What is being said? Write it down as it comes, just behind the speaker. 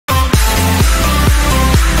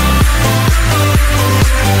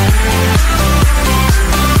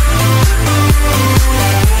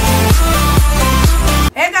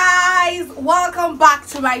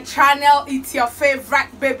my channel. It's your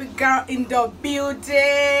favorite baby girl in the building.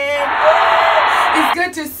 It's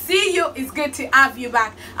good to see you. It's good to have you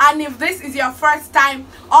back. And if this is your first time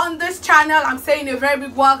on this channel, I'm saying a very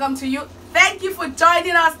big welcome to you. Thank you for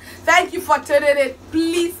joining us. Thank you for tuning in.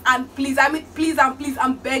 Please and please, I mean please and please,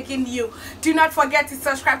 I'm begging you, do not forget to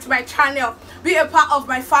subscribe to my channel. Be a part of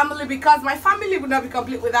my family, because my family would not be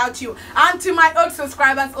complete without you. And to my old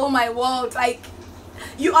subscribers, oh my world, like,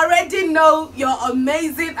 you already know you're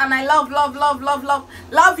amazing, and I love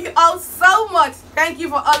you all so much. Thank you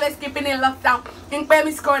for always keeping in lockdown in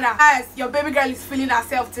Pemi's corner. Yes, your baby girl is feeling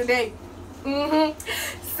herself today.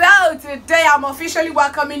 So today I'm officially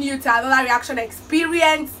welcoming you to another reaction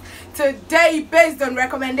experience. Today, based on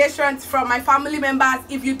recommendations from my family members.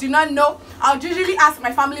 If you do not know, I'll usually ask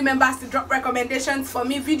my family members to drop recommendations for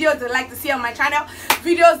me, videos they like to see on my channel,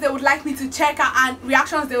 videos they would like me to check out, and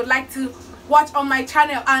reactions they would like to watch on my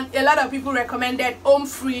channel. And a lot of people recommended Home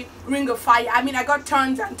Free Ring of Fire. I mean, I got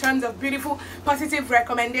tons and tons of beautiful positive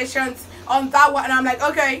recommendations on that one, and I'm like,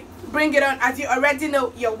 okay, bring it on. As you already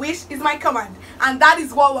know, your wish is my command, and that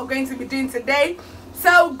is what we're going to be doing today.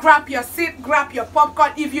 So grab your seat, grab your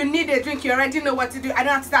popcorn. If you need a drink, you already know what to do. I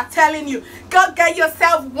don't have to start telling you. Go get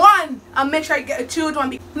yourself one, and make sure you get a chilled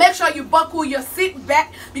one. Make sure you buckle your seat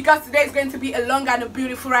back, because today is going to be a long and a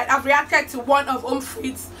beautiful ride. I've reacted to one of Home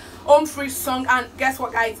Free's song, and guess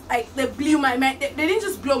what, guys? Like, they blew my mind. They didn't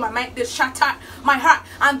just blow my mind, they shattered my heart.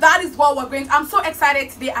 And that is what we're going to. I'm so excited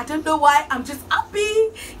today. I don't know why, I'm just happy.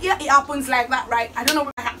 Yeah, it happens like that, right? I don't know,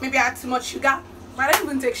 maybe I had too much sugar, but I don't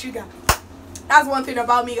even take sugar. That's one thing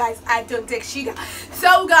about me, guys, I don't take sugar.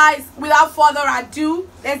 So guys, without further ado,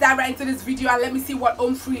 let's dive right into this video and let me see what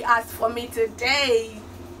Home Free has for me today.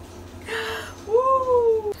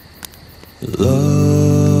 Woo.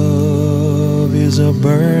 Love is a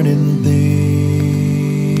burning thing,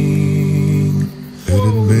 and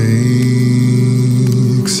it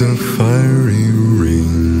makes a fiery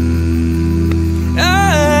ring,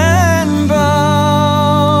 and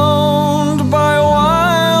bound by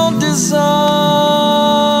wild desire,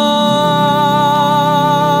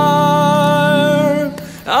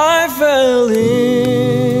 I fell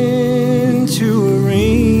into a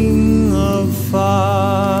ring of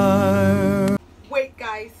fire. Wait,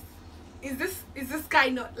 guys, is this guy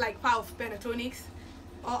not like part of Pentatonix,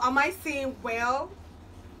 or am I saying well?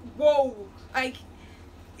 Whoa, like,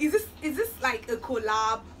 is this like a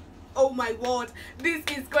collab? Oh my word, this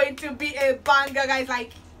is going to be a banger, guys.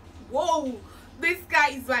 Like, whoa, this guy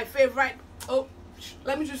is my favorite. Oh,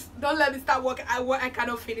 let me just, don't let me start working. I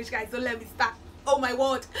cannot finish, guys. Don't let me start. Oh my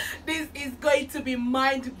word, this is going to be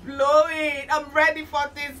mind-blowing. I'm ready for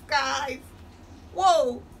this, guys.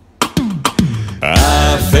 Whoa.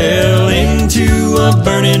 I fell into a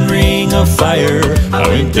burning ring of fire. I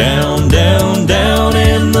went down, down, down,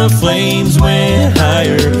 and the flames went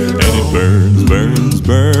higher. And it burns, burns,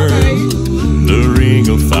 burns. Okay. The ring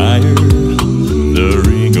of fire, the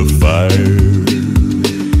ring of fire.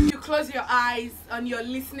 You close your eyes and you're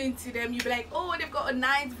listening to them, you'll be like, oh, they've got a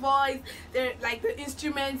nice voice. They're like, the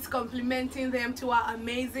instruments complimenting them too are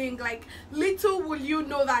amazing. Like, little will you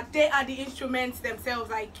know that they are the instruments themselves.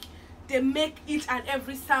 Like, they make each and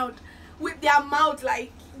every sound with their mouth.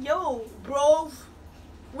 Like, yo, bro,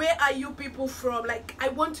 where are you people from? Like, I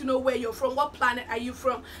want to know where you're from. What planet are you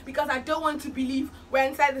from? Because I don't want to believe we're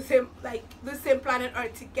inside the same, like, the same planet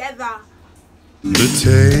Earth together. The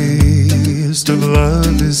taste of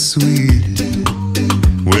love is sweet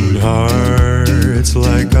when hearts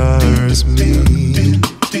like ours meet,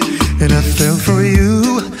 and I fell for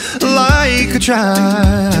you like a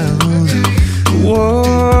child.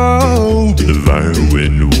 Whoa, the fire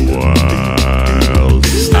went wild.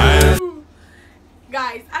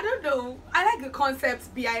 Guys, I don't know, I like the concepts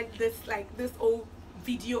behind this, like, this whole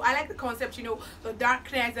video. I like the concept, you know, the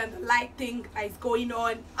darkness and the light thing that is going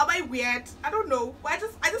on. Am I weird? I don't know, but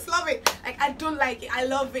I just love it. Like, I don't like it, I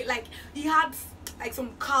love it. Like, he had like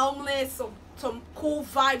some calmness, some cool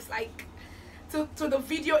vibes. Like, to the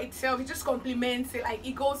video itself, it just compliments it. Like,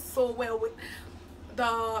 it goes so well with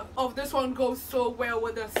this one goes so well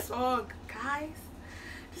with the song, guys.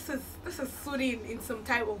 This is soothing in some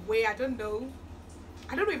type of way. I don't know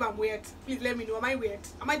if I'm weird. Please let me know. Am I weird?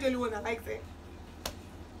 Am I the only one that likes it?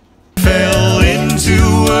 Fell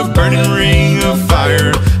into a burning ring of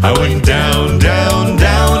fire. I went down, down,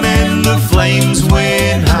 down, and the flames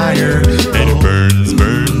went higher. And it burns,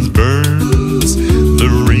 burns, burns. The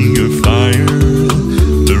ring of fire,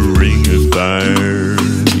 the ring of fire.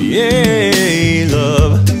 Yeah,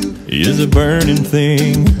 love is a burning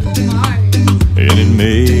thing, and it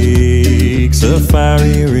makes a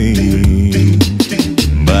fiery ring,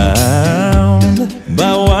 bound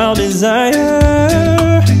by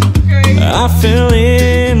I fell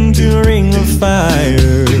into a ring of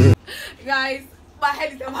fire. Guys, my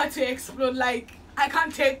head is about to explode. Like, I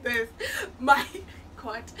can't take this. My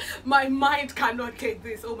God, my mind cannot take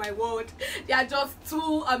this. Oh my word, they are just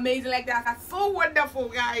too amazing. Like, they are so wonderful,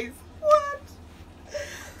 guys. What?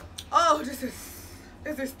 Oh, this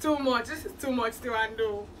is too much. This is too much to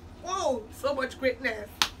handle. Whoa, so much greatness.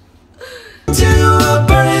 To a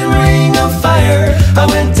burning ring of fire, I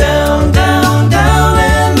went down, down, down,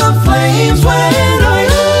 and the flames went higher.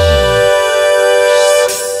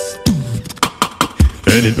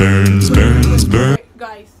 And it burns, burns, burns.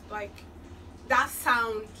 Guys, like, that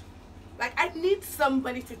sound, like, I need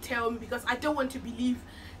somebody to tell me, because I don't want to believe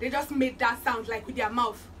they just made that sound, like, with their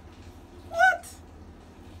mouth. What?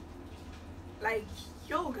 Like,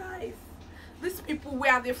 yo, guys, these people,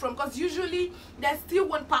 where are they from? Because usually there's still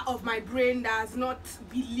one part of my brain that has not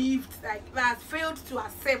believed, like, that has failed to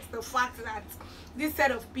accept the fact that this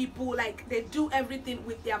set of people, like, they do everything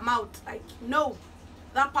with their mouth. Like, no,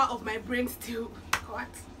 that part of my brain still, what?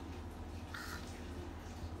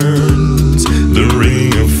 The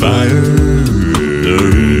ring of fire, the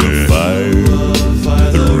ring of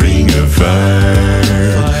fire, the ring of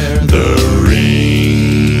fire, the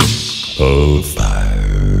ring of fire.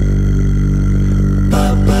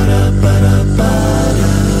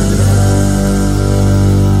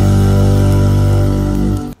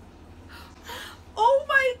 Oh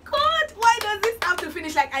my God, why does this have to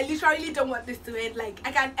finish? Like, I literally don't want this to end. Like,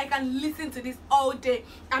 I can listen to this all day.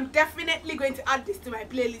 I'm definitely going to add this to my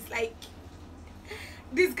playlist. Like,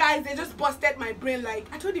 these guys, they just busted my brain. Like,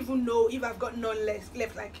 I don't even know if I've got none left.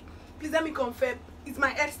 Like, please let me confirm, is my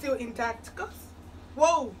head still intact? Cause,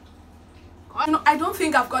 whoa, you know, I don't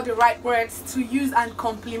think I've got the right words to use and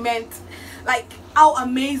compliment, like, how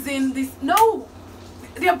amazing this. No,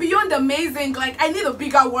 they're beyond amazing. Like, I need a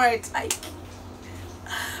bigger word. Like,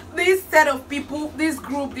 this set of people, this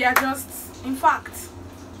group, they are just, in fact,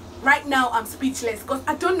 right now I'm speechless, because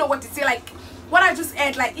I don't know what to say. Like, what I just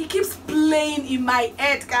heard, like, it keeps playing in my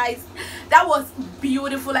head, guys. That was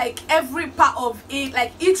beautiful. Like, every part of it,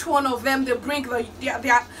 like, each one of them, they bring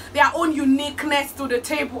their own uniqueness to the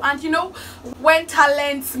table. And you know, when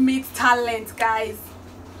talents meet talent, guys,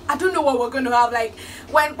 I don't know what we're going to have. Like,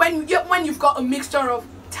 when you've got a mixture of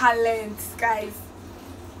talents, guys,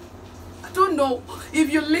 I don't know, if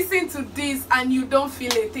you listen to this and you don't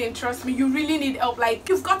feel a thing, trust me, you really need help. Like,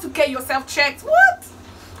 you've got to get yourself checked. What?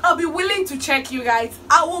 I'll be willing to check you guys.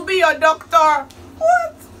 I will be your doctor.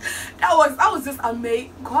 What? That was just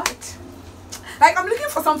amazing. God, like, I'm looking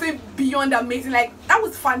for something beyond amazing. Like, that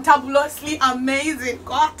was fantabulously amazing.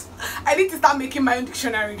 God, I need to start making my own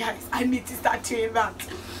dictionary, guys. I need to start doing that.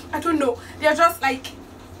 I don't know, they're just like,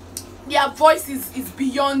 their voice is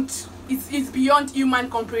beyond human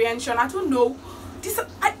comprehension. I don't know, this,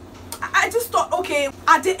 I just thought, okay,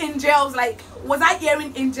 are they angels? Like, was I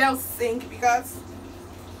hearing angels sing? Because,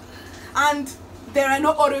 and there are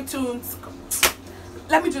no auto tunes.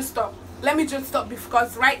 Let me just stop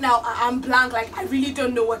because right now I'm blank. Like, I really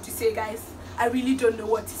don't know what to say, guys. I really don't know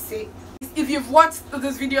what to say. If you've watched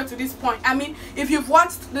this video to this point, if you've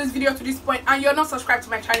watched this video to this point and you're not subscribed to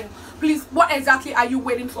my channel, please, what exactly are you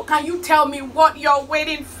waiting for? Can you tell me what you're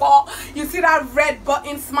waiting for? You see that red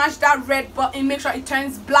button? Smash that red button, make sure it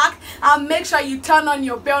turns black, and make sure you turn on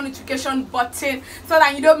your bell notification button so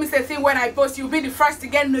that you don't miss a thing when I post. You'll be the first to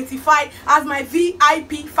get notified as my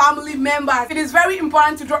VIP family members. It is very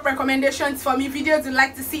important to drop recommendations for me, videos you'd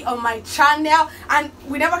like to see on my channel, and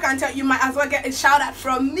we never can tell, you might as well get a shout out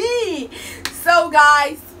from me. So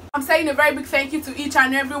guys, I'm saying a very big thank you to each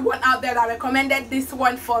and everyone out there that recommended this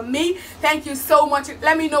one for me. Thank you so much.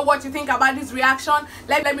 Let me know what you think about this reaction.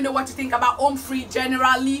 Let me know what you think about Home Free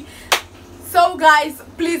generally. So guys,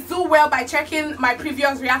 please do well by checking my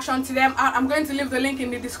previous reaction to them out. I'm going to leave the link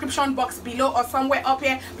in the description box below or somewhere up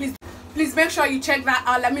here. Please make sure you check that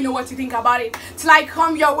out. Let me know what you think about it. Till I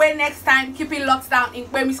come your way next time, keep it locked down in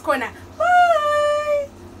Miss Corner. Bye.